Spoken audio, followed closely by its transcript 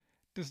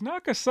Does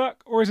NACA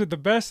suck or is it the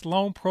best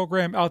loan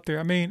program out there?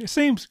 I mean, it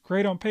seems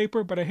great on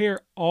paper, but I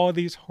hear all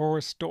these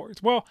horror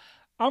stories. Well,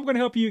 I'm going to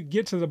help you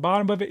get to the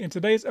bottom of it in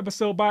today's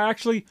episode by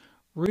actually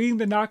reading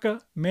the NACA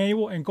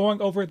manual and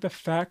going over the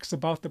facts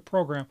about the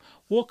program.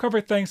 We'll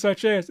cover things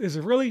such as, is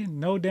it really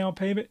no down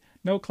payment,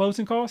 no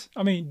closing costs?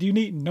 I mean, do you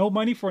need no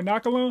money for a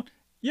NACA loan?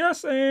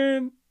 Yes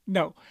and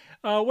no.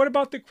 What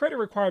about the credit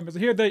requirements? I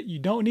hear that you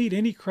don't need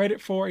any credit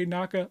for a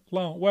NACA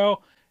loan.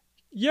 Well,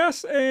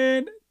 yes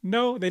and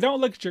no, they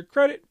don't look at your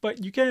credit,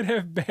 but you can't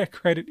have bad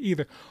credit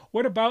either.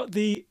 What about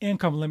the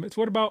income limits?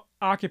 What about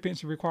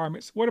occupancy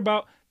requirements? What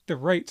about the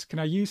rates? Can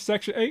I use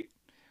Section 8?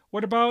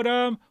 What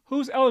about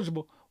who's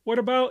eligible? What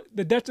about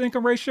the debt to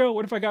income ratio?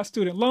 What if I got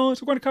student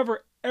loans? We're going to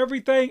cover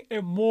everything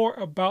and more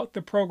about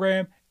the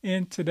program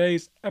in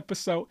today's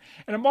episode.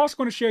 And I'm also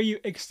going to share you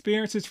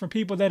experiences from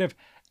people that have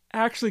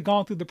actually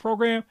gone through the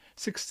program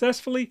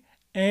successfully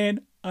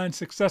and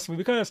unsuccessfully,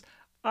 because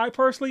I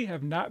personally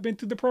have not been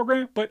through the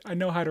program, but I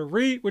know how to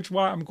read, which is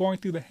why I'm going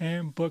through the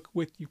handbook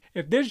with you.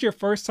 If this is your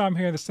first time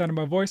hearing the sound of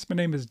my voice, my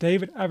name is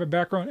David. I have a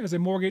background as a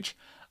mortgage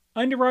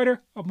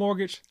underwriter, a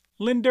mortgage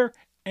lender,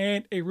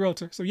 and a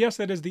realtor. So yes,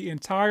 that is the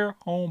entire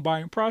home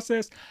buying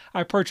process.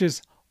 I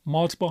purchased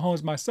multiple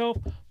homes myself,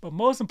 but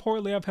most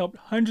importantly, I've helped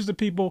hundreds of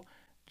people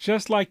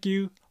just like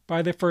you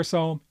buy their first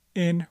home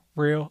in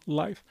real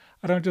life.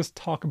 I don't just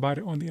talk about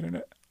it on the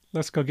internet.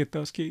 Let's go get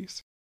those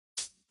keys.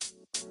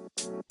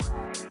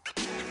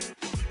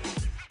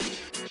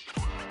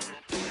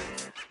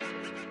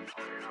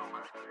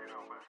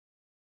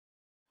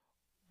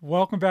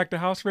 Welcome back to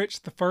House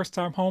Rich, the first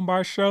time home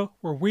buyer show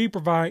where we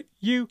provide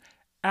you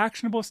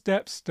actionable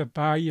steps to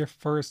buy your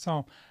first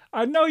home.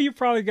 I know you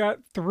probably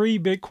got three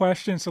big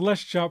questions, so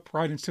let's jump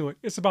right into it.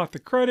 It's about the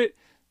credit,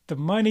 the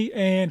money,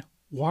 and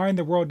why in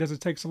the world does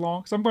it take so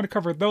long? So I'm going to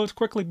cover those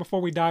quickly before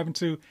we dive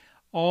into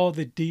all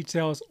the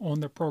details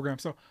on the program.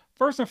 So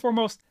first and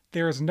foremost,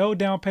 there is no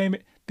down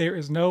payment. There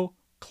is no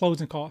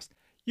closing cost.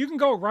 You can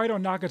go right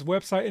on NACA's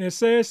website and it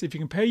says if you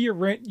can pay your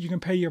rent, you can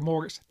pay your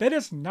mortgage. That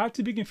is not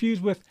to be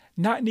confused with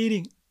not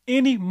needing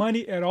any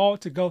money at all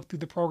to go through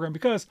the program,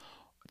 because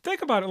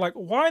think about it, like,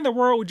 why in the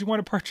world would you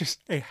want to purchase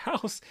a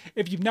house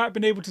if you've not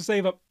been able to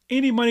save up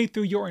any money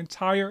through your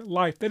entire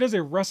life? That is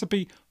a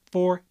recipe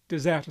for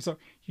disaster. So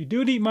you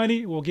do need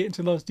money. We'll get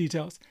into those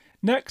details.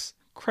 Next,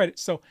 credit.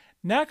 So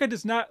NACA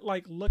does not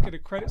look at a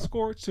credit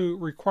score to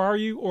require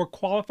you or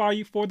qualify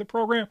you for the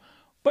program,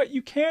 but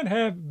you can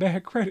have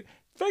bad credit.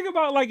 Think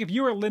about if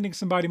you were lending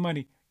somebody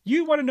money,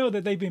 you want to know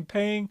that they've been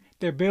paying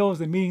their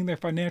bills and meeting their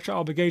financial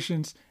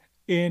obligations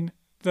in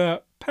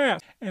the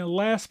past. And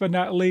last but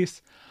not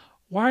least,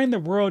 why in the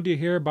world do you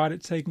hear about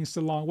it taking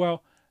so long?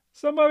 Well,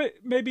 some of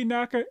it may be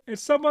NACA and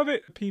some of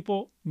it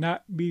people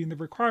not meeting the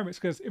requirements.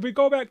 Because if we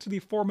go back to the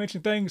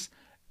aforementioned things,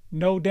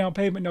 no down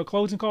payment, no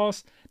closing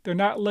costs, they're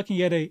not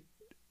looking at a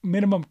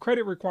minimum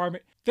credit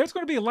requirement. There's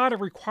going to be a lot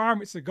of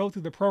requirements to go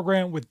through the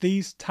program with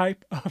these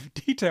type of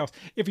details.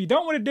 If you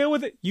don't want to deal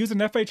with it, use an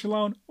FHA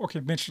loan or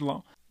conventional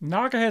loan.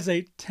 NACA has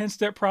a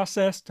 10-step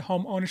process to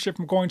home ownership,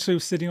 from going to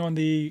sitting on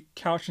the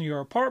couch in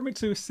your apartment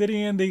to sitting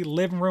in the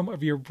living room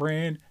of your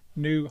brand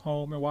new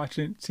home and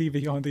watching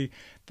TV on the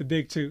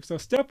big two. So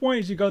step one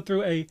is you go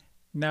through a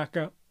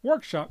NACA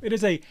workshop. It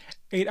is a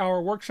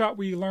 8-hour workshop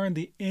where you learn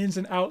the ins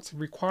and outs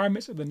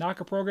requirements of the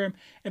NACA program.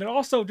 And it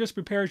also just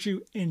prepares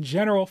you in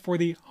general for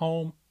the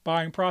home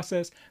buying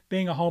process,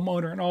 being a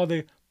homeowner, and all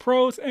the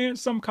pros and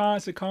some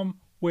cons that come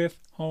with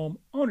home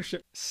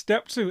ownership.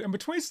 Step two, and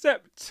between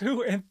step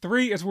 2 and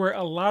 3 is where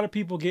a lot of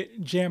people get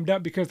jammed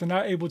up because they're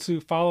not able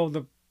to follow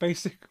the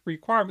basic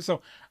requirements.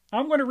 So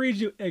I'm going to read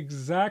you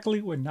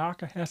exactly what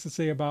NACA has to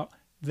say about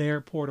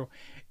their portal.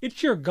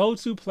 It's your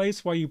go-to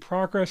place while you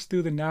progress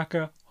through the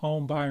NACA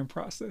home buying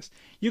process.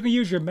 You can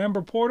use your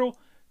member portal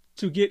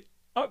to get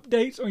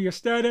updates on your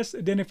status,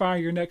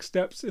 identifying your next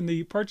steps in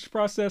the purchase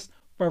process,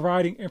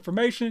 providing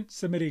information,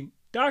 submitting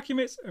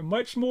documents, and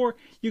much more.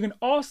 You can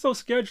also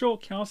schedule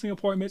counseling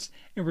appointments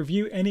and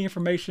review any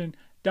information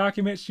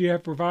documents you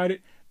have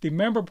provided. The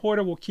member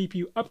portal will keep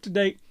you up to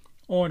date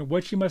on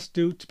what you must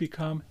do to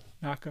become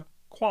NACA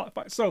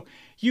qualified. So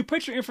you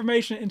put your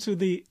information into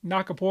the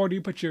NACA portal,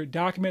 you put your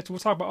documents. We'll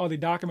talk about all the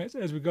documents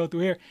as we go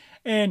through here.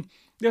 And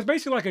there's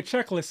basically like a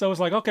checklist. So it's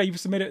like, okay, you've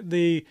submitted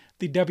the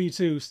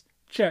W-2s,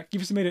 check.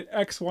 You've submitted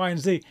X, Y, and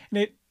Z.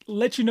 And it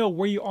lets you know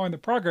where you are in the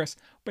progress.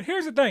 But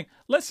here's the thing.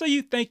 Let's say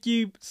you think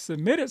you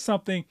submitted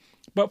something,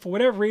 but for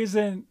whatever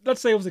reason,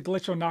 let's say it was a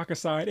glitch on NACA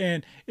side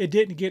and it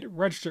didn't get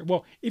registered.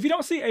 Well, if you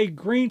don't see a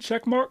green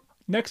check mark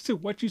next to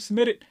what you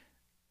submitted,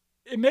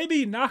 it may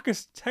be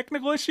NACA's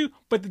technical issue,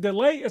 but the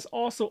delay is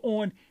also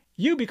on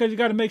you, because you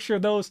got to make sure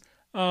those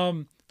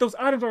items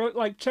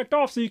are checked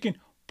off so you can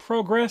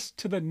progress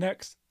to the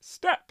next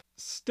step.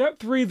 Step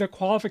 3, the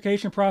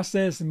qualification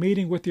process,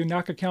 meeting with your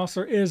NACA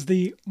counselor, is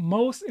the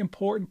most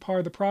important part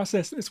of the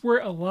process. It's where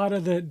a lot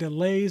of the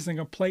delays and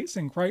complaints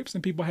and gripes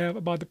and people have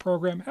about the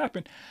program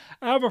happen.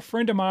 I have a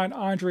friend of mine,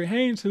 Andre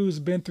Haynes, who's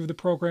been through the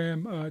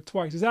program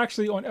twice. He's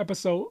actually on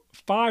episode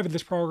 5 of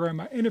this program.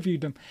 I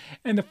interviewed him.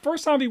 And the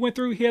first time he went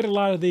through, he had a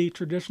lot of the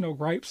traditional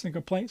gripes and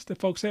complaints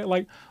that folks had,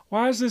 like,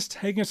 why is this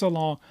taking so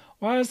long?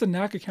 Why is the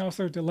NACA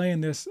counselor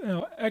delaying this?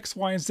 X,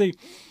 Y, and Z.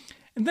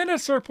 And then at a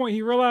certain point,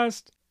 he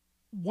realized,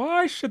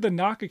 why should the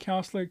NACA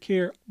counselor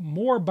care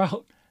more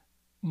about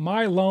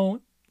my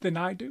loan than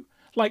I do?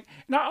 Like,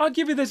 now I'll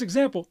give you this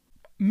example.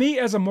 Me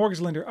as a mortgage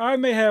lender, I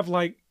may have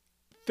like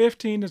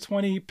 15 to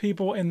 20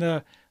 people in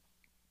the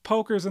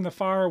pokers in the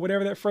fire,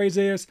 whatever that phrase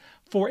is,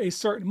 for a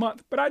certain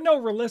month. But I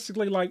know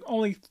realistically, like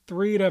only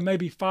 3 to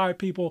maybe 5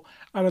 people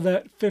out of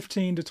that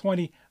 15 to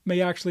 20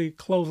 may actually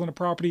close on a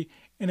property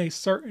in a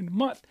certain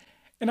month.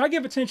 And I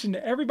give attention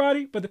to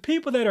everybody, but the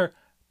people that are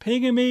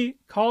pinging me,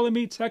 calling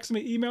me, texting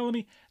me, emailing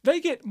me,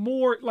 they get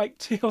more like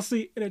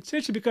TLC and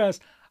attention because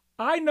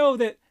I know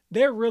that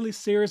they're really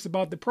serious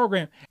about the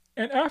program.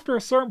 And after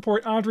a certain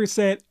point, Andre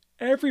said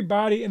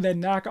everybody in the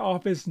NACA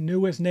office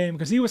knew his name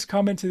because he was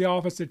coming to the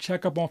office to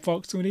check up on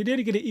folks. So when he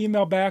didn't get an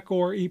email back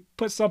or he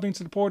put something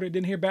to the portal and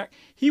didn't hear back,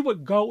 he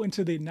would go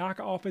into the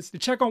NACA office to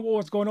check on what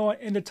was going on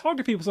and to talk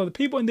to people. So the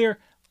people in there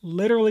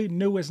literally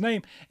knew his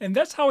name. And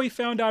that's how he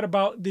found out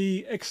about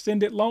the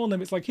extended loan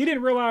limits. Like he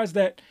didn't realize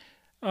that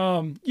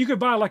you could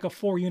buy like a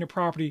 4-unit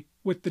property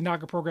with the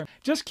NACA program.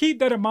 Just keep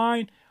that in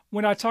mind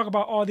when I talk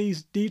about all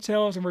these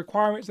details and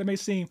requirements that may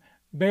seem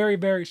very,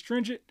 very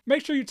stringent.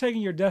 Make sure you're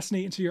taking your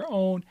destiny into your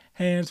own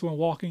hands when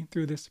walking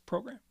through this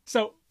program.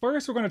 So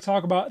first, we're going to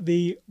talk about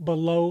the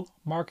below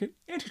market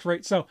interest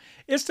rate. So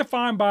it's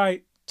defined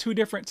by 2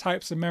 different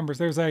types of members.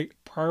 There's a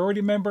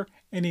priority member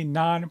and a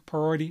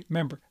non-priority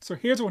member. So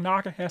here's what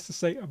NACA has to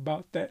say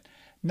about that.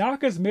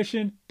 NACA's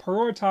mission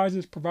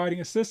prioritizes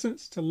providing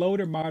assistance to low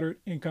to moderate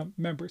income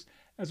members,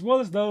 as well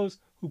as those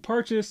who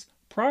purchase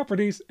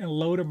properties in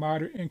low to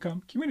moderate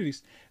income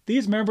communities.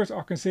 These members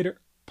are considered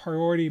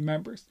priority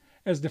members.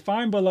 As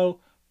defined below,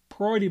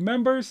 priority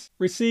members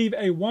receive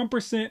a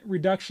 1%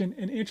 reduction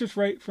in interest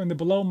rate from the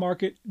below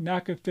market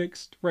NACA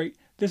fixed rate.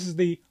 This is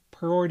the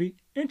priority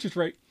interest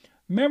rate.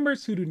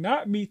 Members who do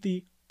not meet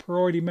the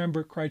priority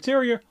member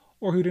criteria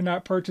or who do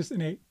not purchase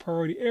in a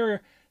priority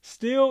area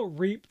still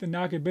reap the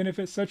NACA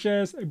benefits such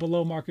as a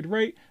below market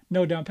rate,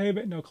 no down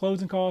payment, no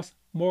closing costs,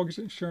 mortgage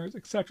insurance,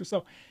 etc.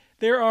 So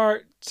there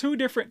are 2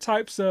 different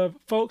types of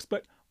folks,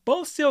 but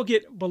both still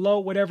get below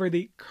whatever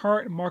the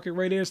current market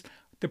rate is.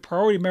 The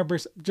priority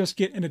members just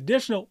get an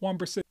additional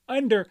 1%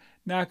 under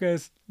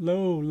NACA's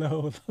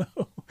low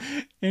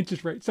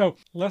interest rate. So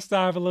let's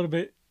dive a little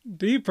bit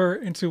deeper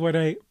into what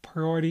a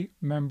priority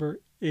member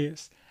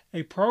is.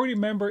 A priority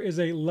member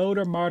is a low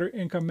to moderate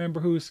income member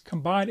whose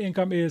combined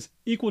income is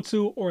equal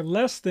to or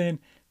less than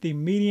the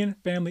median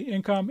family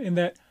income in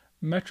that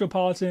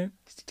metropolitan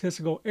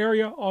statistical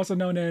area, also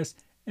known as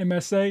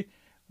MSA,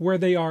 where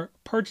they are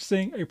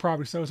purchasing a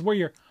property. So it's where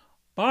you're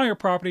buying a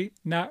property,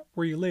 not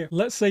where you live.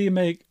 Let's say you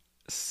make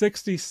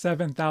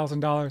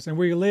 $67,000 and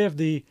where you live,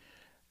 the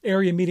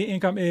area median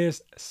income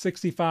is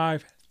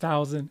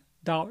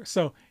 $65,000.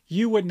 So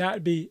you would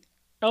not be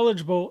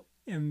eligible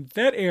in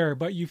that area,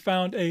 but you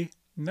found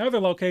another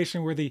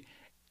location where the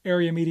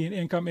area median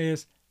income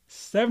is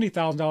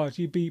 $70,000.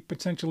 You'd be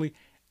potentially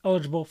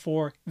eligible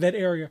for that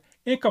area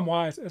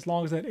income-wise as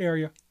long as that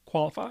area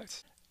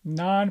qualifies.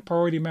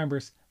 Non-priority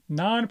members.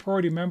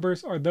 Non-priority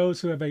members are those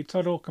who have a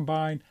total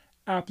combined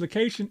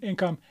application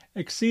income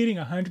exceeding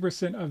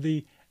 100% of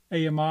the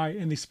AMI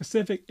in the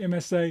specific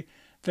MSA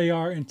they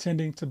are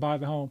intending to buy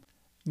the home.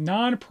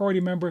 Non-priority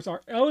members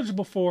are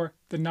eligible for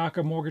the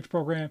NACA mortgage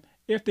program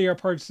if they are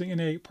purchasing in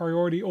a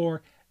priority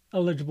or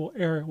eligible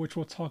area, which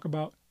we'll talk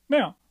about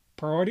now.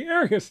 Priority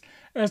areas.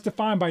 As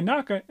defined by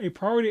NACA, a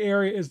priority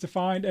area is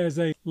defined as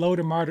a low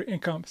to moderate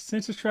income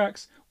census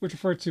tracts, which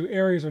refer to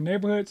areas or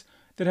neighborhoods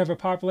that have a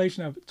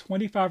population of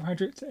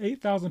 2,500 to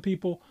 8,000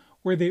 people,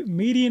 where the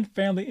median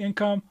family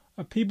income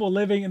of people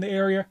living in the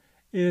area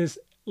is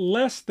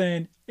less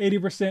than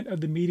 80%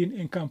 of the median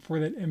income for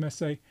that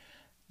MSA.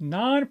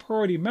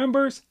 Non-priority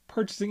members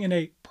purchasing in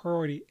a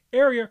priority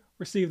area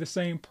receive the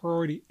same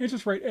priority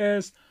interest rate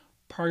as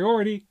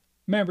priority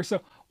members. So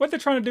what they're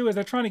trying to do is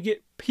they're trying to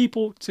get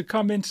people to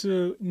come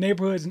into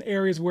neighborhoods and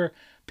areas where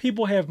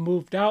people have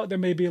moved out. There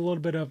may be a little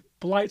bit of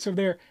blights over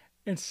there,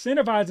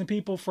 incentivizing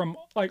people from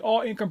like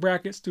all income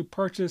brackets to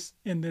purchase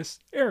in this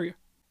area.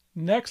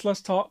 Next,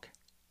 let's talk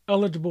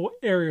eligible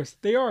areas.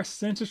 They are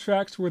census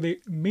tracts where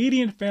the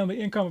median family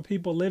income of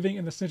people living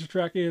in the census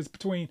tract is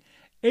between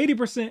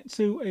 80%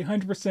 to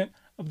 100%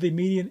 of the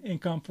median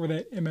income for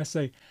that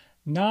MSA.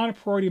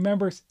 Non-priority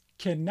members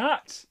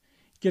cannot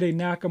get a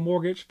NACA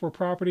mortgage for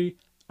property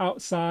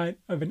outside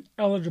of an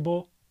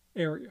eligible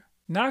area.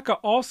 NACA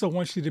also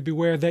wants you to be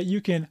aware that you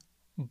can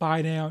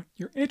buy down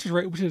your interest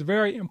rate, which is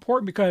very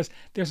important because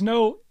there's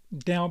no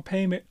down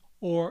payment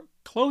or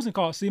closing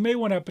costs. So you may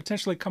want to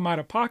potentially come out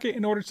of pocket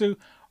in order to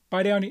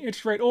buy down the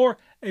interest rate, or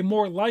a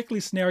more likely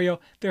scenario,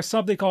 there's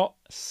something called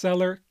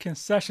seller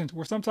concessions,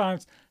 where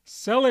sometimes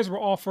sellers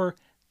will offer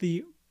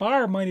the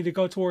buyer money to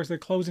go towards their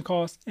closing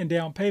costs and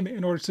down payment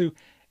in order to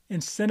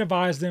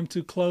incentivize them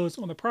to close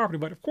on the property.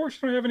 But of course,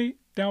 you don't have any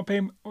down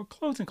payment or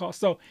closing costs.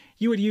 So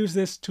you would use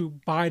this to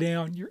buy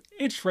down your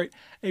interest rate.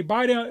 A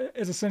buy down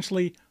is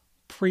essentially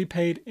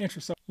prepaid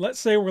interest. So let's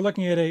say we're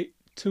looking at a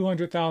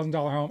 $200,000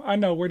 home. I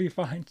know, where do you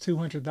find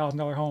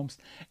 $200,000 homes?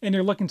 And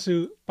you're looking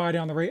to buy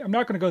down the rate. I'm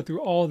not going to go through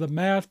all of the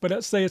math, but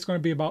let's say it's going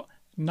to be about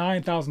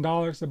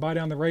 $9,000 to buy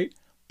down the rate,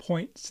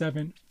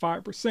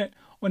 0.75%.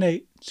 On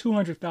a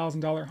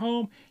 $200,000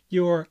 home,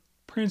 your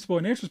principal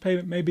and interest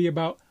payment may be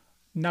about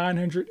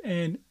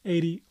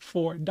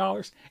 $984.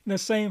 In the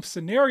same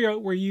scenario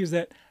where you use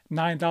that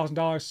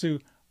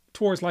 $9,000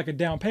 towards like a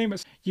down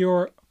payment,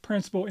 your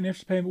principal and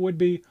interest payment would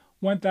be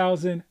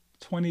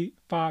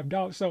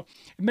 $1,025. So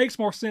it makes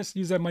more sense to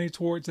use that money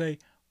towards a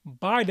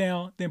buy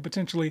down than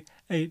potentially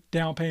a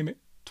down payment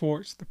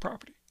towards the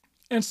property.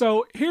 And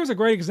so here's a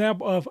great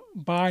example of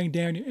buying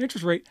down your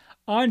interest rate.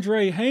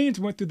 Andre Haynes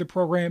went through the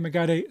program and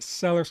got a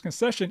seller's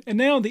concession, and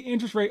now the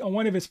interest rate on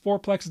one of his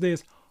fourplexes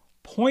is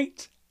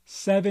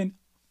 0.75%.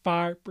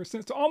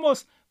 So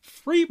almost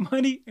free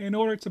money in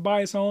order to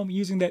buy his home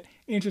using that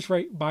interest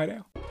rate buy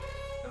down.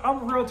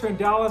 I'm a realtor in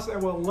Dallas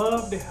and would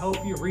love to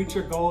help you reach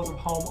your goals of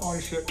home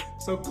ownership.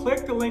 So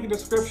click the link in the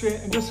description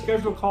and just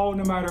schedule a call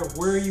no matter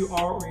where you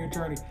are on your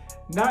journey.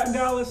 Not in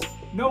Dallas?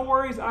 No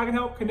worries, I can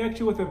help connect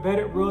you with a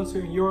vetted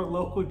realtor in your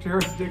local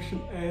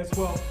jurisdiction as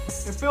well.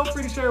 And feel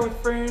free to share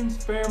with friends,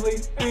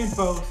 family, and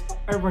foes.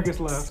 Everyone gets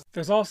love.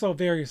 There's also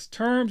various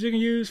terms you can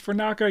use for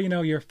NACA,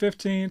 your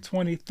 15,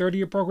 20,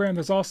 30-year program.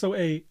 There's also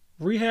a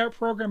rehab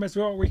program as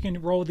well, where you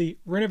can roll the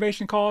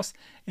renovation costs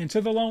into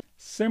the loan.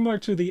 Similar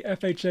to the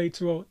FHA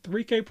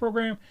 203K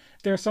program,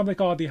 there's something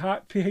called the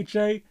HOT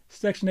PHA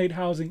Section 8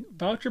 Housing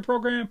Voucher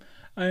Program.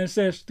 And it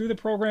says through the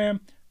program,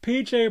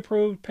 PHA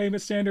approved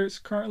payment standards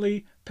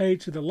currently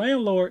paid to the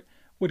landlord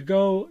would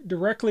go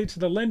directly to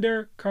the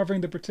lender,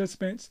 covering the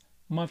participants'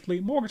 monthly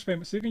mortgage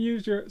payments. So you can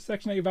use your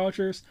Section 8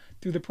 vouchers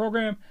through the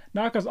program.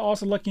 NACA is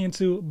also looking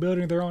into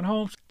building their own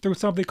homes through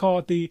something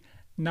called the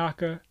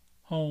NACA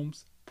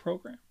Homes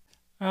Program.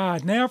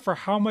 Now for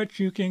how much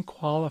you can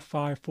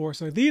qualify for.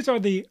 So these are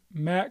the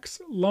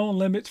max loan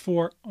limits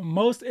for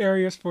most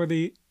areas for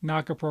the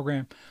NACA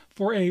program.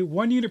 For a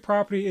one-unit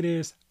property, it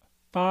is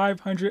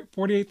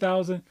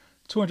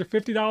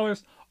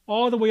 $548,250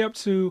 all the way up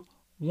to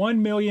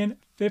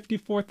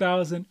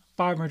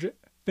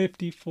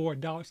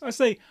 $1,054,554. I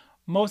say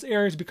most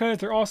areas because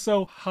they're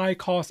also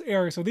high-cost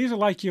areas. So these are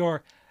like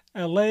your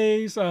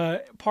LA's,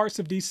 parts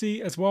of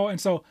DC as well.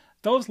 And so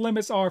those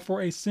limits are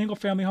for a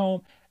single-family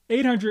home,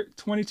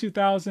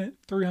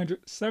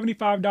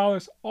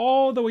 $822,375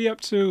 all the way up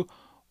to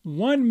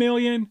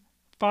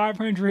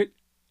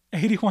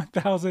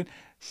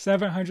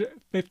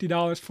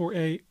 $1,581,750 for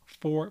a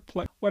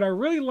fourplex. What I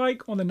really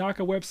like on the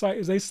NACA website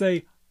is they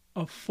say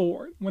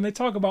afford. When they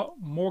talk about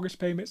mortgage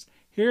payments,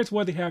 here's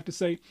what they have to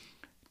say.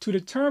 To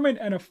determine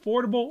an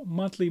affordable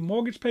monthly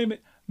mortgage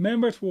payment,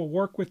 members will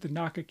work with the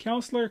NACA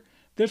counselor.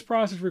 This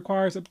process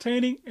requires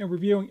obtaining and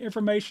reviewing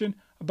information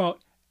about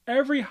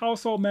every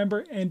household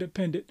member and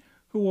dependent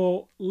who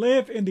will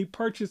live in the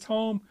purchased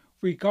home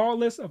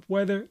regardless of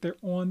whether they're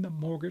on the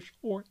mortgage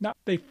or not.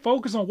 They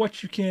focus on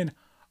what you can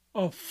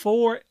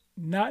afford,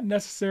 not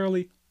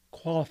necessarily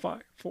qualify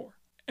for.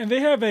 And they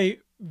have a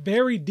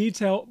very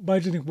detailed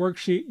budgeting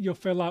worksheet you'll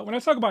fill out. When I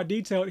talk about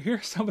detailed,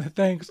 here's some of the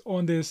things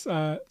on this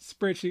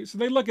spreadsheet. So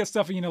they look at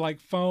stuff, like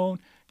phone,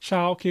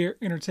 childcare,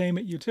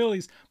 entertainment,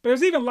 utilities, but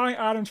there's even line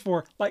items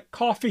for like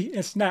coffee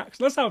and snacks.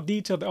 That's how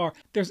detailed they are.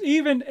 There's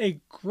even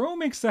a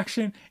grooming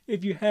section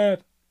if you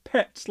have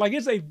pets. Like,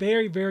 it's a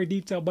very, very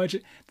detailed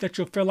budget that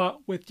you'll fill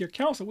out with your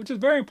counselor, which is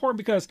very important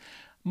because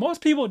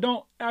most people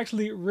don't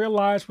actually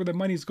realize where the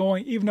money's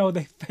going, even though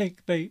they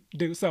think they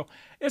do. So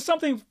it's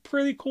something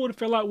pretty cool to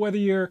fill out whether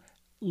you're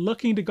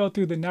looking to go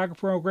through the NACA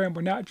program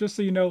or not, just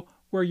so you know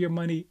where your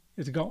money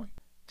is going.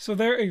 So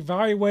they're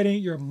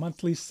evaluating your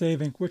monthly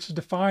saving, which is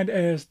defined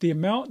as the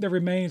amount that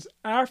remains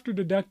after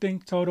deducting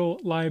total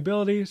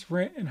liabilities,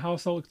 rent, and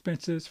household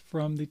expenses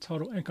from the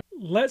total income.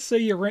 Let's say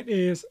your rent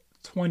is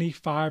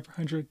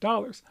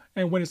 $2,500,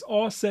 and when it's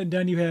all said and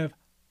done, you have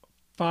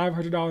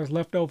 $500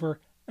 left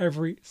over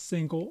every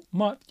single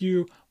month.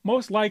 You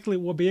most likely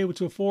will be able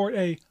to afford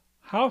a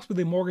house with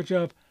a mortgage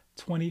of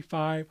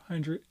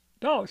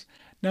 $2,500.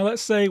 Now,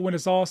 let's say when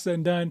it's all said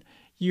and done,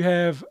 you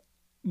have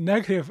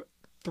negative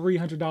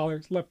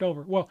 $300 left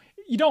over. Well,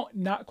 you don't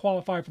not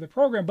qualify for the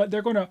program, but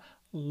they're going to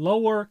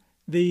lower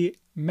the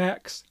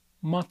max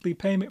monthly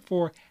payment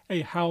for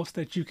a house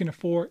that you can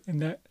afford in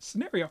that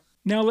scenario.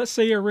 Now, let's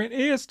say your rent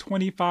is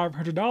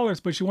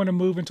 $2,500, but you want to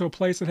move into a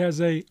place that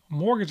has a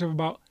mortgage of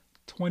about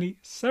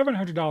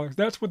 $2,700.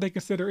 That's what they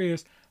consider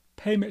is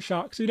payment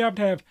shock. So you'd have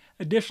to have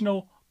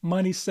additional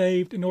money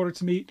saved in order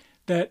to meet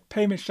that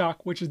payment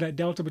shock, which is that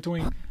delta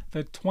between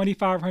the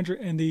 $2,500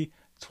 and the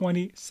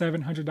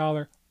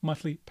 $2,700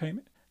 monthly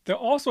payment. They'll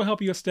also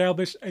help you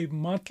establish a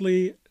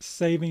monthly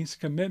savings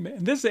commitment.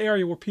 And this is the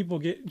area where people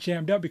get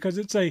jammed up because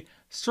it's a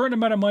certain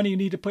amount of money you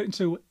need to put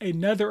into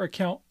another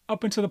account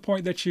up until the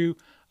point that you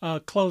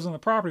close on the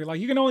property. Like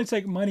you can only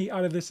take money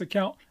out of this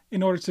account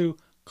in order to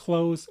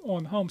close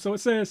on the home. So it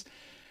says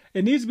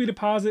it needs to be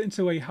deposited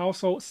into a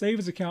household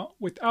savings account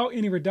without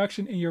any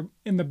reduction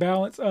in the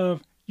balance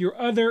of your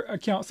other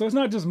account. So it's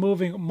not just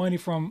moving money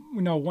from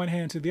one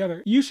hand to the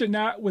other. You should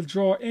not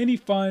withdraw any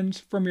funds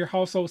from your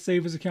household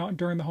savings account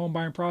during the home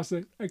buying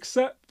process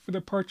except for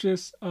the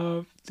purchase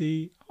of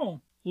the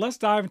home. Let's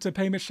dive into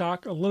payment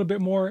shock a little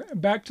bit more.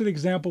 Back to the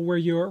example where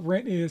your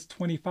rent is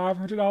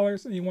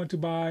 $2,500 and you want to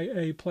buy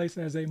a place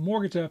that has a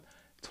mortgage of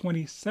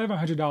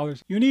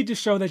 $2,700. You need to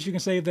show that you can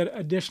save that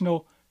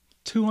additional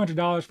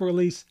 $200 for at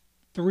least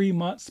 3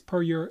 months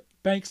per your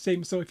bank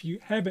statement. So if you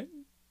haven't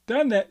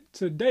done that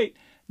to date,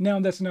 now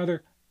that's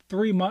another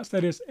 3 months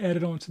that is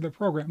added on to the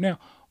program. Now,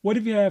 what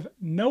if you have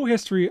no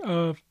history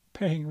of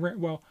paying rent?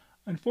 Well,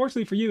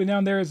 unfortunately for you,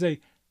 now there is a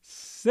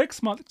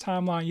 6-month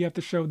timeline you have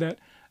to show that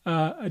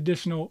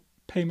additional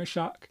payment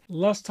shock.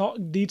 Let's talk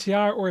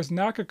DTI, or as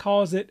NACA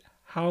calls it,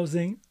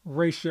 housing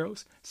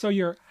ratios. So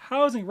your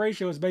housing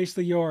ratio is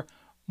basically your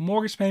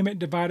mortgage payment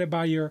divided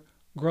by your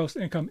gross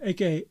income,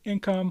 aka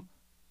income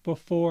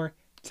before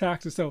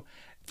taxes. So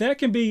that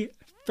can be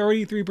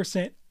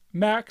 33%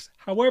 max.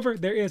 However,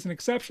 there is an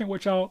exception,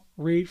 which I'll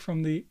read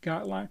from the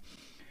guideline.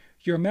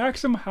 Your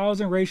maximum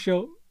housing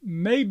ratio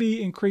may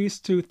be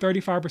increased to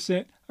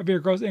 35% of your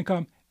gross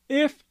income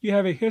if you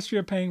have a history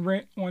of paying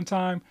rent on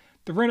time,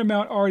 the rent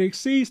amount already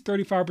exceeds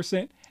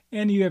 35%,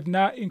 and you have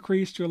not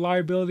increased your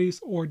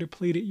liabilities or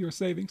depleted your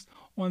savings.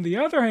 On the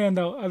other hand,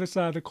 though, other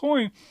side of the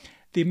coin,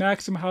 the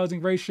maximum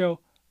housing ratio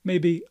may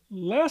be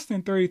less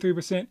than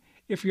 33%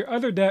 if your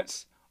other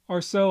debts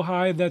are so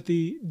high that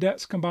the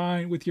debts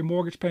combined with your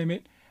mortgage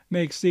payment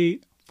may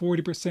exceed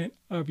 40%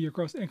 of your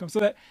gross income.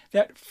 So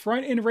that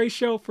front end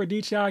ratio for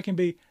DTI can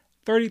be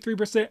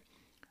 33%,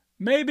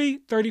 maybe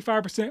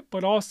 35%,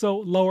 but also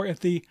lower if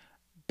the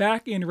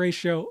back end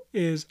ratio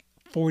is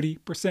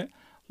 40%.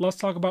 Let's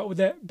talk about what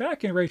that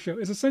back end ratio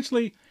is.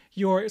 Essentially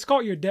it's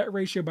called your debt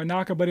ratio by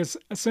NACA, but it's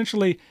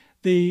essentially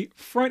the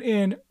front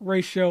end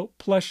ratio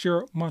plus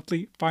your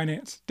monthly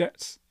finance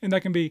debts, and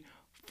that can be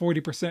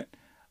 40%.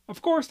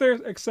 Of course,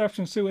 there's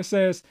exceptions too. It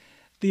says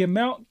the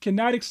amount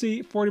cannot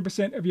exceed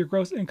 40% of your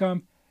gross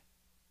income.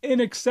 In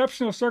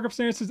exceptional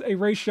circumstances, a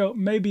ratio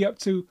may be up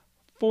to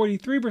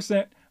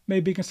 43%,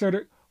 may be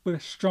considered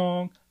with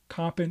strong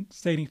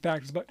compensating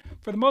factors. But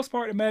for the most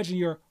part, imagine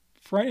your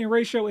front end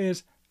ratio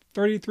is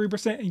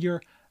 33% and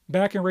your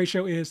back end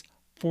ratio is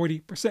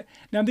 40%.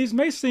 Now, these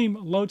may seem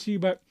low to you,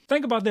 but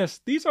think about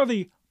this. These are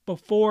the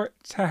before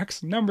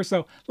tax numbers.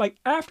 So like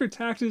after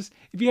taxes,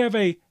 if you have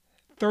a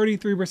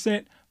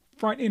 33%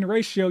 front end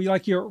ratio,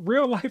 like your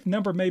real life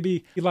number may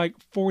be like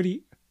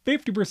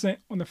 50%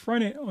 on the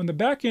front end. On the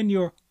back end,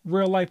 your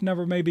real life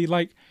number may be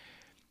like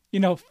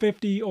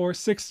 50 or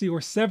 60 or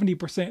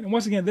 70%. And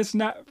once again, this is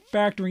not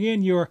factoring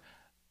in your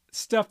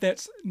stuff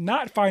that's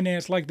not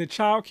financed, like the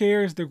child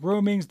cares, the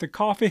groomings, the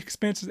coffee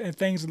expenses, and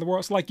things in the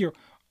world. So like your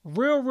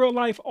real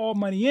life all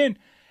money in,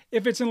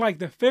 if it's in like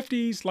the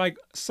 50s, like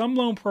some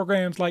loan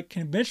programs like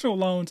conventional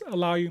loans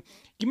allow you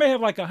may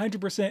have like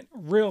 100%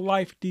 real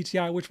life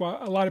DTI, which why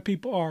a lot of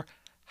people are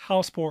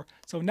house poor.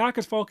 So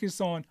NACA's focused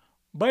on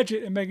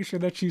budget and making sure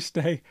that you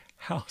stay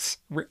house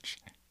rich.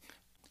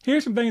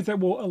 Here's some things that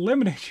will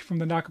eliminate you from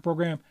the NACA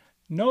program.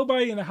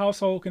 Nobody in the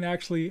household can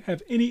actually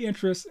have any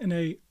interest in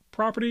a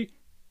property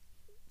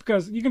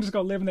because you can just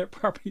go live in that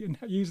property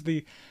and not use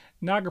the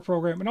NACA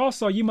program. And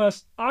also you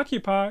must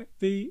occupy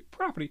the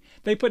property.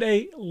 They put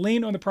a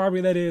lien on the property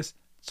that is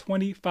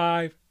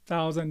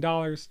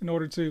 $25,000 in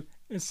order to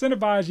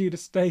incentivize you to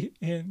stay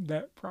in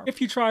that property. If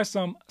you try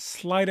some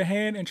sleight of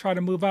hand and try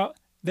to move out,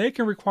 they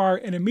can require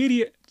an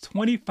immediate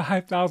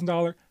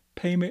 $25,000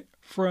 payment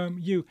from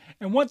you.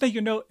 And one thing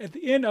you note at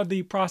the end of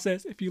the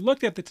process, if you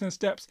looked at the 10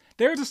 steps,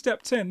 there's a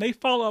step 10. They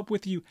follow up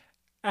with you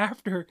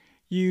after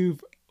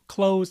you've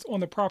closed on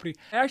the property.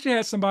 I actually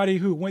had somebody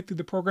who went through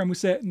the program who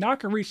said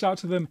NACA reached out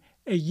to them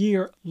a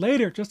year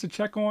later just to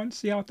check on,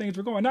 see how things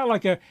were going. Not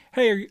like a,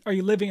 hey, are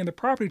you living in the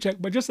property check,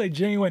 but just a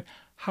genuine,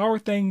 how are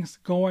things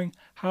going?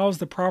 How's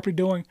the property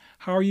doing?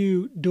 How are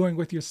you doing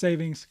with your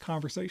savings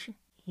conversation?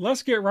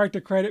 Let's get right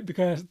to credit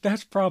because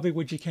that's probably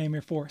what you came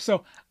here for.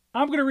 So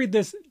I'm going to read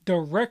this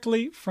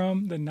directly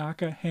from the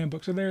NACA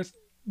handbook. So there's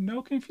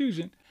no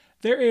confusion.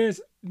 There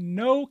is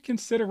no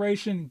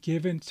consideration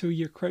given to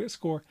your credit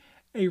score.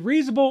 A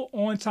reasonable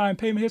on-time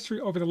payment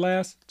history over the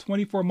last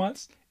 24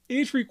 months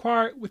is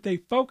required with a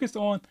focus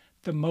on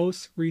the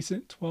most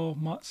recent 12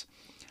 months.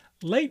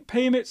 Late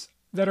payments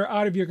that are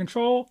out of your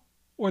control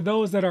or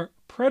those that are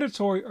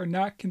predatory are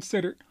not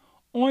considered.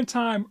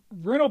 On-time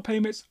rental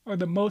payments are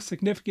the most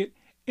significant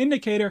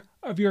indicator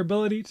of your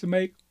ability to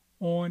make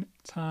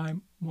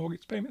on-time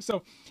mortgage payments.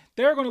 So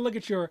they're going to look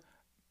at your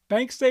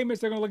bank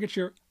statements. They're going to look at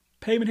your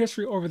payment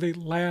history over the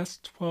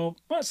last 12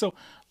 months. So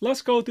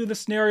let's go through the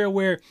scenario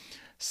where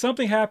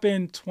something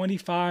happened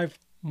 25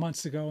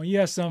 months ago and you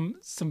have some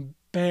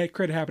bad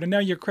credit happened, and now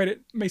your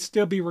credit may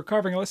still be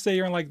recovering. Let's say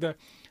you're in like the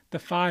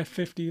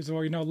 550s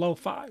or low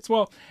fives.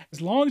 Well,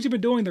 as long as you've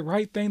been doing the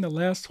right thing the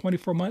last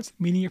 24 months,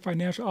 meeting your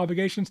financial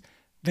obligations,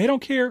 they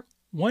don't care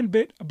one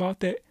bit about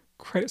that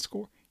credit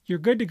score. You're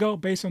good to go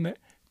based on that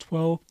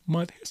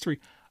 12-month history.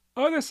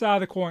 Other side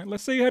of the coin,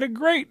 let's say you had a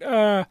great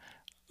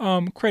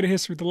credit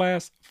history the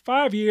last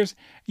 5 years,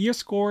 your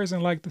score is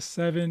in like the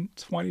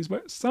 720s,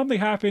 but something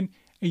happened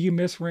and you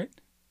missed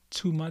rent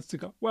 2 months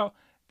ago. Well,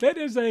 that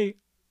is a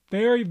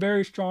very,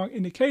 very strong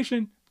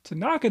indication to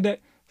NACA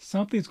that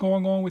something's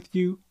going on with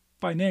you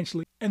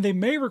financially, and they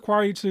may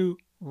require you to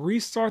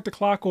restart the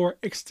clock or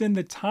extend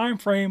the time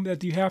frame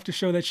that you have to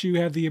show that you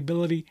have the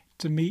ability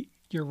to meet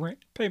your rent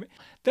payment.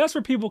 That's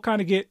where people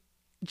kind of get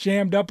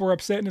jammed up or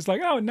upset, and it's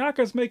like, oh,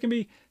 NACA's making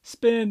me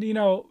spend,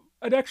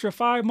 an extra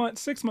 5 months,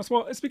 6 months.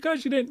 Well, it's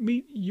because you didn't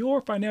meet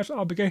your financial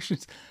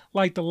obligations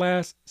like the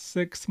last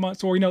 6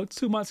 months or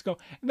 2 months ago.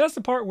 And that's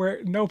the part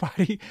where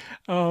nobody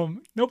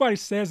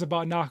says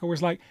about NACA, where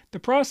it's like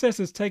the process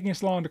is taking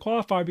so long to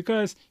qualify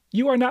because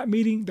you are not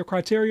meeting the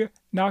criteria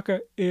NACA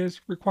is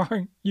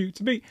requiring you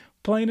to meet,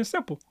 plain and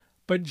simple.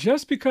 But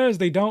just because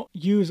they don't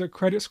use a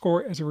credit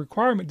score as a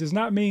requirement does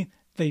not mean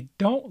they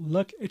don't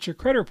look at your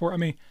credit report. I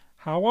mean,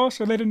 how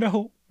else are they to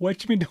know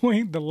what you've been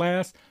doing the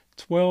last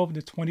 12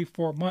 to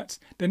 24 months?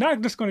 They're not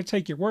just going to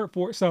take your word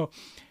for it. So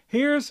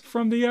here's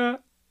from the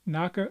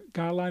NACA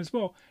guidelines as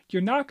well.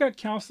 Your NACA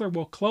counselor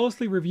will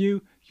closely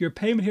review your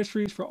payment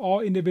histories for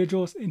all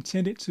individuals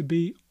intended to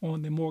be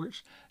on the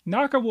mortgage.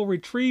 NACA will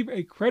retrieve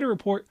a credit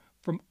report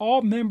from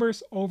all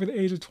members over the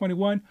age of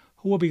 21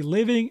 who will be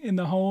living in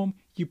the home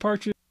you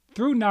purchased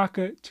through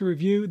NACA to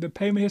review the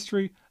payment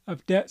history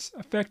of debts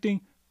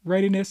affecting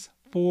readiness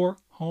for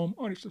home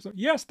ownership. So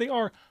yes, they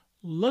are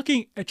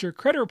looking at your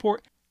credit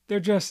report. They're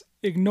just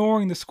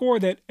ignoring the score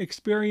that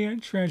Experian,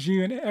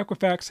 TransUnion, and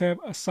Equifax have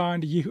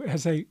assigned to you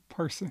as a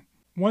person.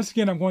 Once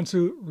again, I'm going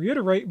to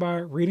reiterate by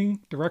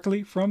reading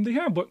directly from the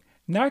handbook.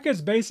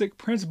 NACA's basic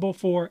principle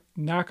for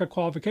NACA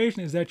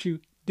qualification is that you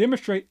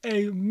demonstrate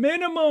a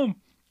minimum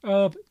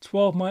of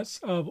 12 months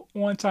of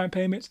on-time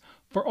payments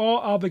for all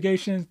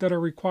obligations that are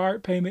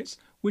required payments,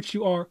 which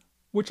are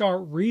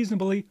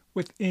reasonably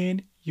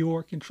within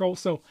your control.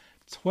 So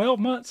 12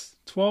 months,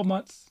 12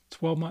 months,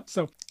 12 months.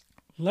 So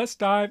let's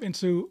dive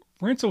into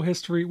rental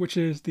history, which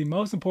is the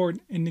most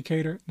important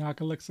indicator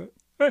NACA looks at.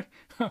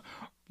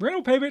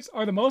 Rental payments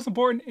are the most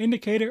important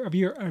indicator of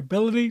your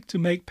ability to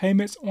make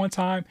payments on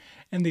time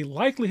and the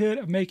likelihood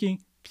of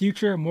making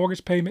future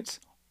mortgage payments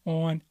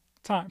on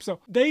time. So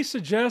they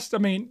suggest,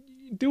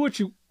 do what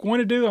you want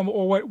to do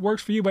or what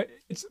works for you, but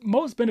it's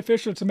most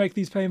beneficial to make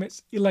these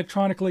payments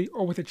electronically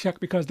or with a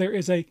check because there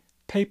is a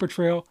paper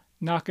trail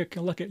NACA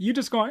can look at. You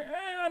just going,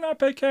 I not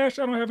pay cash,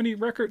 I don't have any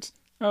records.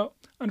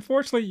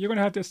 Unfortunately, you're going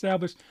to have to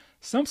establish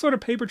some sort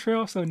of paper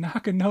trail so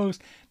NACA knows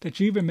that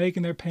you've been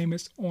making their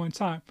payments on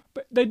time.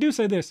 But they do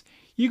say this: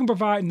 you can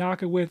provide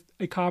NACA with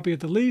a copy of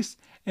the lease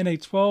and a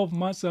 12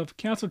 months of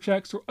cancel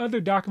checks or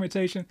other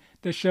documentation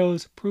that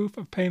shows proof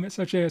of payment,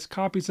 such as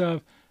copies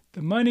of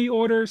the money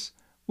orders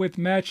with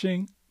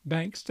matching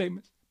bank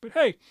statements. But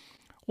hey,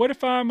 what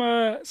if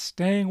I'm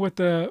staying with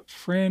a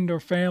friend or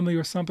family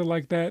or something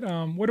like that?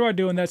 What do I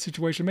do in that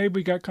situation? Maybe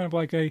we got kind of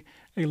like a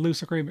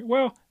loose agreement.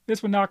 Well, this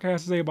is what NACA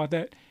has to say about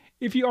that.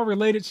 If you are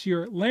related to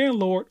your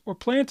landlord or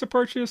plan to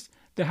purchase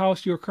the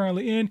house you're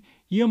currently in,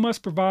 you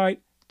must provide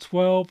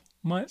 12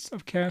 months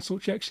of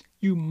canceled checks.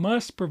 You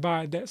must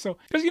provide that. So,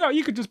 because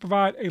you could just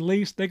provide a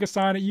lease, they could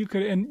sign it, you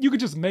could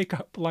just make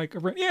up like a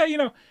rent.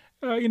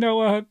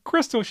 Yeah,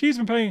 Crystal, she's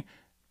been paying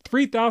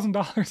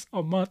 $3,000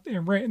 a month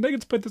in rent, and they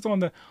just put this on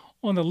the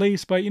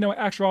lease. But in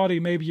actuality,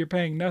 maybe you're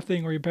paying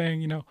nothing, or you're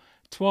paying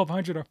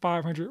 $1,200 or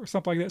 $500 or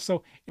something like that.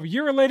 So if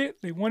you're related,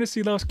 they want to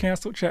see those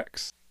canceled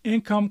checks.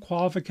 Income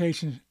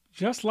qualifications.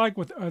 Just like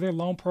with other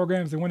loan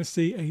programs, they want to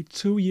see a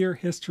 2-year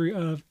history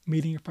of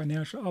meeting your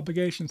financial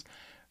obligations.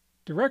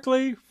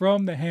 Directly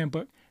from the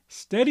handbook,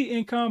 steady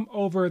income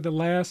over the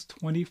last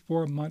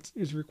 24 months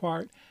is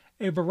required.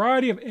 A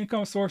variety of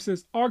income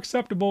sources are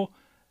acceptable: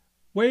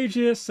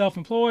 wages,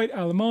 self-employed,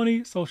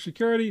 alimony, social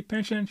security,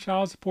 pension,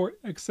 child support,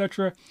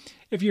 etc.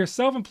 If your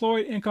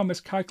self-employed income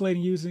is calculated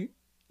using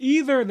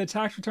either the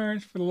tax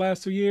returns for the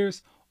last 2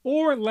 years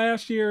or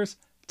last year's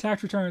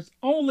tax returns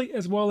only,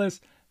 as well as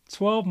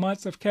 12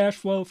 months of cash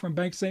flow from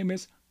bank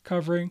statements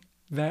covering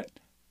that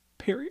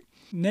period.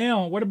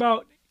 Now, what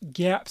about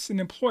gaps in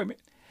employment?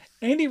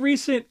 Any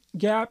recent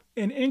gap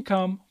in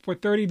income for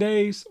 30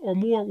 days or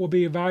more will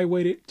be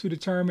evaluated to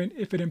determine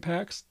if it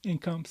impacts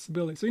income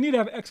stability. So you need to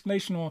have an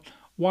explanation on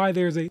why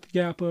there's a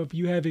gap of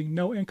you having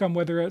no income,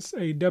 whether it's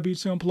a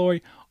W-2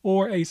 employee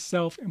or a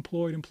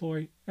self-employed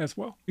employee as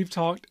well. We've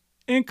talked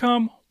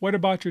income. What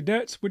about your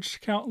debts,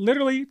 which count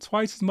literally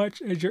twice as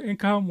much as your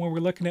income when we're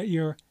looking at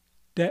your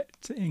debt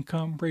to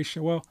income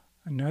ratio? Well,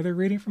 another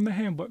reading from the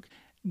handbook.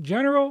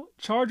 General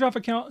charge-off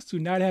accounts do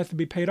not have to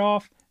be paid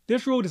off.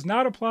 This rule does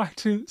not apply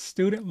to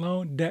student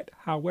loan debt.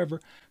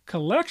 However,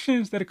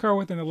 collections that occur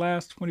within the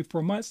last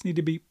 24 months need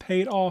to be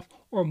paid off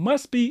or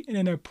must be in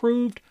an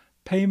approved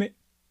payment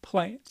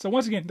plan. So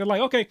once again, they're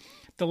like, okay,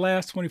 the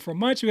last 24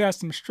 months you had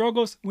some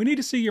struggles. We need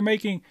to see you're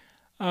making,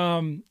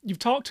 you've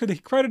talked to the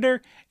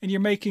creditor and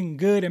you're making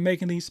good and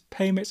making these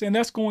payments, and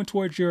that's going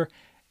towards your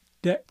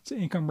debt to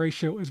income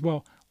ratio as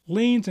well.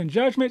 Liens and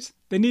judgments,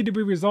 they need to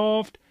be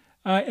resolved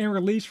and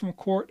released from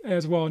court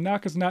as well.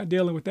 NACA's not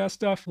dealing with that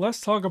stuff.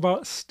 Let's talk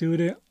about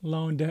student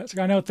loan debts.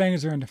 I know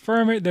things are in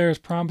deferment. There's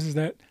promises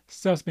that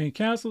stuff's being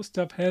canceled.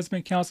 Stuff has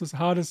been canceled. So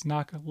how does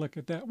NACA look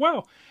at that?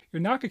 Well,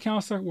 your NACA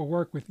counselor will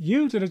work with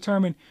you to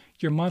determine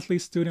your monthly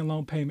student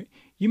loan payment.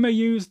 You may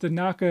use the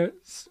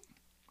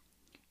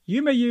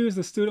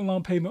student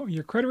loan payment on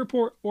your credit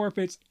report, or if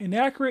it's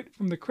inaccurate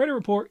from the credit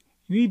report,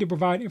 you need to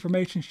provide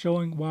information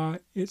showing why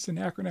it's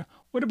inaccurate. Now,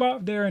 what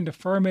about if they're in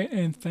deferment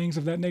and things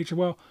of that nature?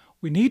 Well,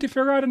 we need to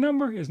figure out a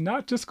number. It's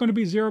not just going to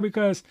be zero,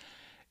 because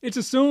it's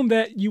assumed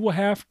that you will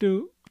have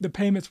to, the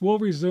payments will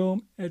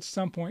resume at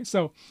some point.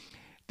 So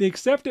the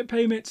accepted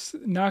payments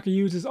NACA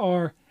uses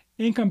are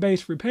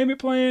income-based repayment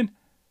plan,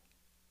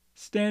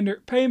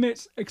 standard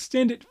payments,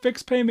 extended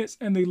fixed payments,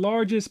 and the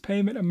largest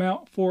payment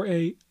amount for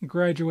a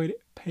graduated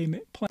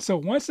payment plan. So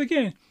once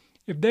again,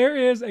 if there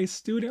is a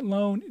student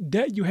loan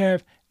debt you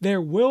have,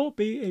 there will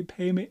be a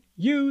payment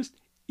used,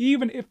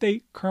 even if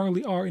they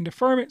currently are in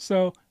deferment.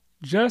 So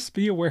just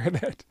be aware of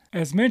that.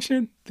 As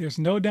mentioned, there's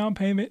no down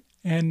payment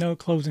and no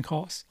closing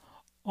costs.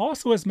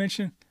 Also, as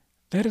mentioned,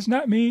 that does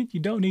not mean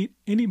you don't need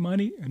any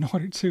money in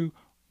order to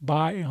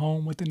buy a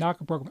home with the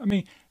NACA program. I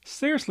mean,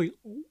 seriously,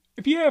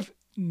 if you have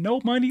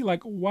no money,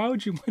 like, why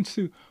would you want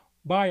to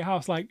buy a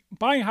house? Like,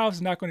 buying a house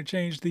is not going to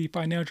change the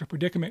financial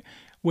predicament,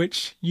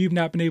 which you've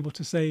not been able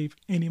to save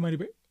any money.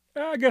 But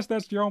I guess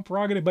that's your own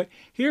prerogative. But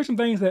here's some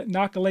things that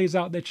NACA lays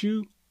out that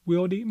you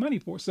will need money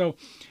for. So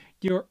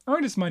your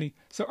earnest money.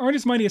 So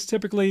earnest money is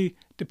typically,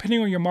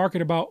 depending on your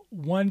market, about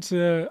 1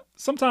 to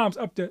sometimes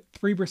up to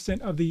 3%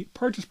 of the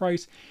purchase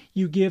price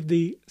you give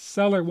the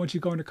seller once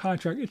you go under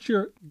contract. It's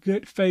your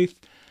good faith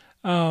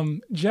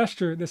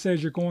gesture that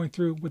says you're going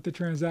through with the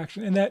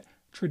transaction, and that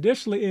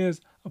traditionally is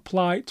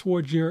applied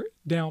towards your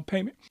down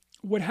payment.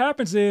 What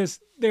happens is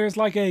there's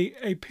like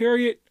a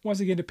period, once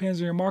again, depends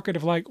on your market,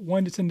 of like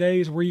 1 to 10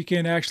 days where you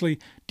can actually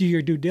do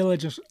your due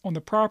diligence on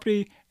the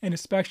property and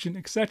inspection,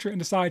 etc., and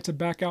decide to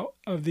back out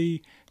of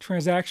the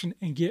transaction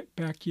and get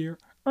back your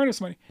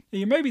earnest money. Now,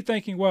 you may be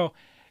thinking, well,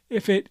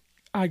 if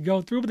I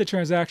go through with the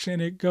transaction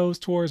and it goes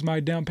towards my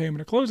down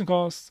payment or closing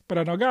costs, but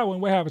I don't got one,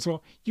 what happens?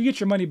 Well, you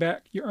get your money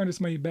back, your earnest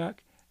money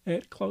back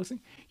at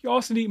closing. You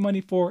also need money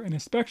for an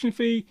inspection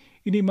fee.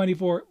 You need money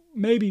for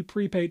maybe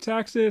prepaid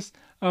taxes,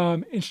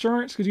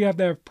 insurance, because you have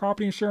to have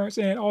property insurance,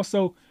 and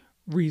also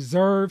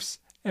reserves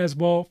as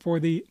well for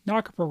the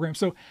NACA program.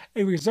 So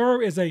a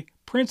reserve is a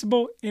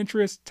principal,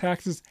 interest,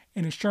 taxes,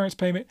 and insurance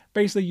payment.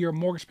 Basically, your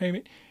mortgage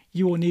payment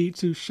you will need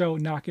to show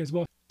NACA as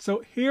well.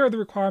 So here are the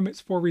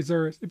requirements for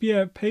reserves. If you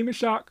have payment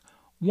shock,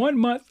 1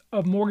 month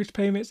of mortgage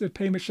payments if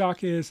payment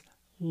shock is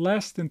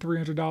less than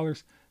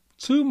 $300.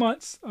 2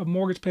 months of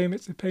mortgage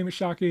payments if payment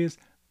shock is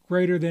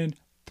greater than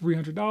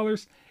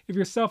 $300. If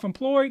you're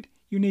self-employed,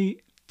 you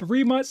need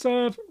 3 months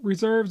of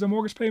reserves and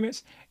mortgage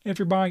payments. And if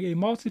you're buying a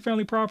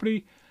multifamily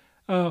property,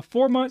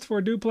 4 months for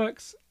a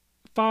duplex,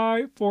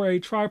 5 for a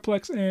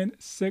triplex, and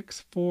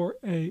 6 for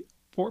a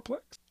fourplex.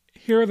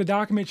 Here are the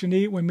documents you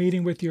need when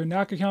meeting with your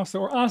NACA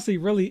counselor, or honestly,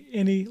 really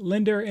any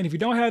lender. And if you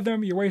don't have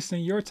them, you're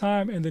wasting your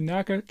time and the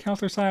NACA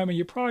counselor's time, and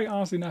you're probably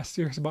honestly not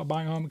serious about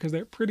buying a home, because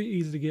they're pretty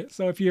easy to get.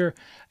 So if you're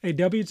a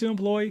W-2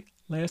 employee,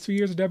 last 3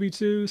 years of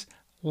W-2s,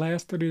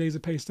 last 30 days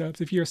of pay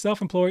stubs. If you're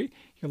self-employed,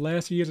 your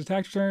last 3 years of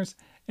tax returns,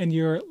 and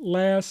your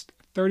last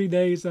 30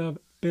 days of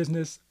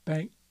business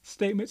bank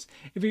statements.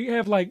 If you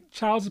have like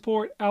child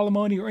support,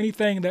 alimony, or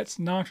anything that's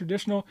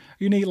non-traditional,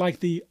 you need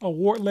like the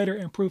award letter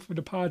and proof of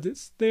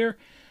deposits there.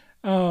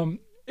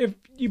 If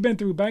you've been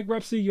through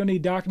bankruptcy, you'll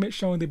need documents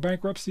showing the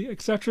bankruptcy,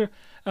 etc.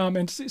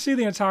 And see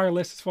the entire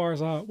list as far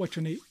as what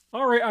you need.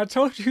 All right, I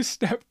told you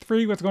step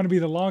 3 was going to be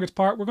the longest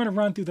part. We're going to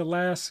run through the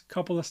last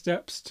couple of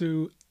steps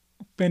to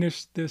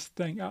finish this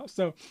thing out.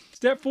 So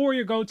step 4,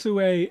 you go to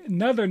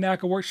another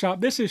NACA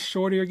workshop. This is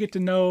shorter. You get to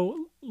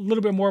know a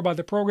little bit more about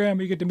the program.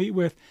 You get to meet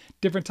with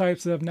different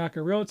types of NACA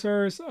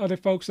realtors, other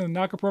folks in the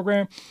NACA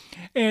program.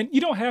 And you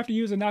don't have to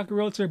use a NACA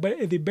realtor, but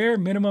at the bare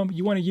minimum,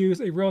 you want to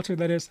use a realtor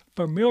that is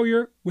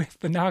familiar with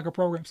the NACA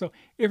program. So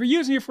if you're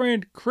using your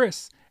friend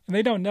Chris and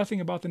they know nothing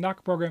about the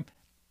NACA program,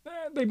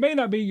 they may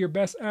not be your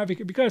best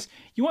advocate, because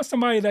you want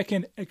somebody that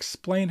can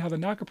explain how the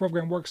NACA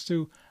program works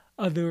to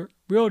other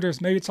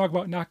realtors, maybe talk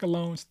about NACA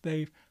loans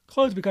they've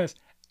closed, because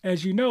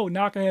as you know,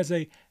 NACA has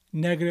a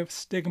negative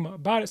stigma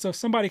about it. So if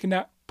somebody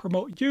cannot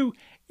promote you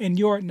and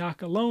your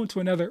NACA loan to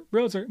another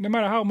realtor, no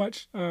matter how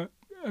much a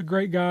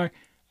great guy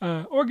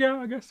or gal,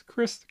 I guess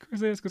Chris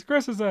is, because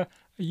Chris is a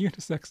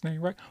unisex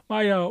name, right?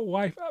 My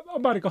wife, I'm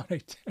about to go on a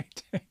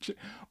tangent,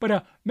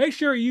 but make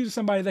sure you use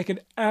somebody that can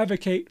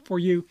advocate for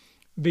you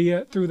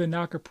through the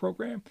NACA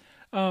program.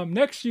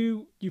 Next,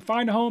 you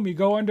find a home, you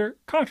go under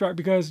contract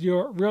because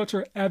your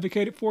realtor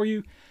advocated for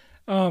you.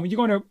 You're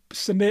going to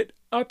submit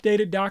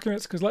updated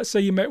documents, because let's say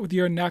you met with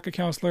your NACA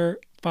counselor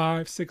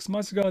 5-6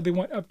 months ago. They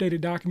want updated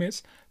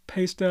documents,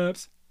 pay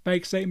stubs,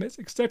 bank statements,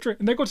 etc.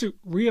 And they're going to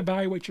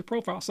reevaluate your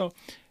profile. So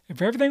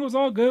if everything was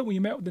all good when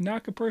you met with the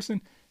NACA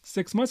person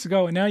 6 months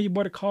ago, and now you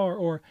bought a car,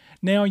 or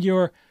now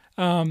your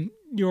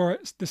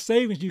the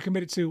savings you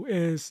committed to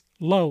is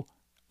low,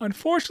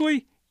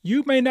 unfortunately,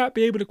 you may not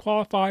be able to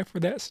qualify for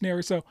that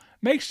scenario. So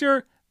make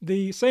sure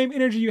the same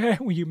energy you had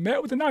when you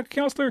met with the NACA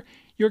counselor,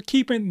 you're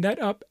keeping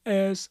that up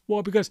as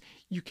well, because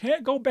you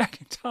can't go back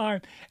in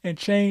time and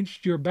change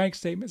your bank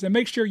statements. And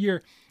make sure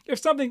if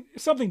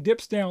something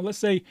dips down, let's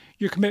say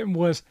your commitment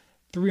was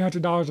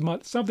 $300 a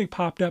month, something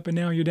popped up and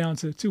now you're down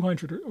to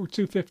 $200 or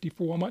 $250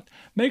 for a month.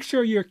 Make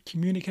sure you're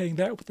communicating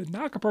that with the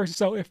NACA person.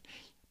 So if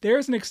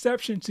there's an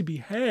exception to be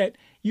had,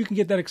 you can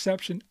get that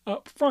exception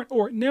up front.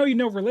 Or now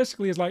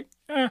realistically it's like,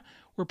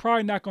 we're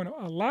probably not going to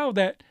allow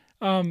that.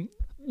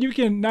 You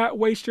can not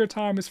waste your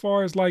time as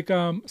far as like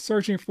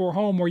searching for a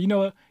home, or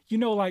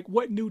like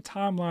what new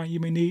timeline you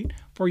may need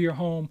for your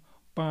home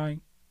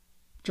buying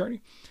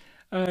journey.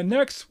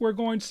 Next, we're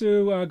going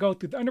to go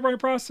through the underwriting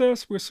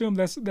process. We assume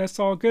that's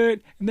all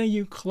good, and then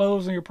you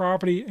close on your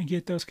property and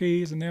get those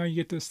keys, and now you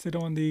get to sit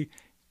on the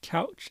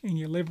couch in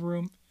your living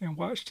room and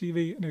watch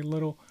TV in a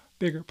little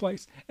bigger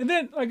place. And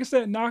then, like I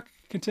said, NACA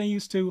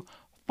continues to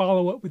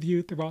follow up with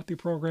you throughout the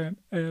program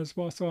as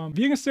well. So if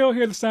you can still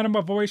hear the sound of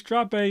my voice,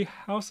 drop a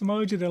house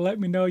emoji to let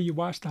me know you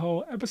watched the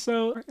whole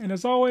episode. And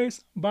as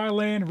always, buy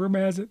land, rumor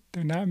has it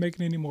they're not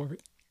making any more of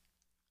it.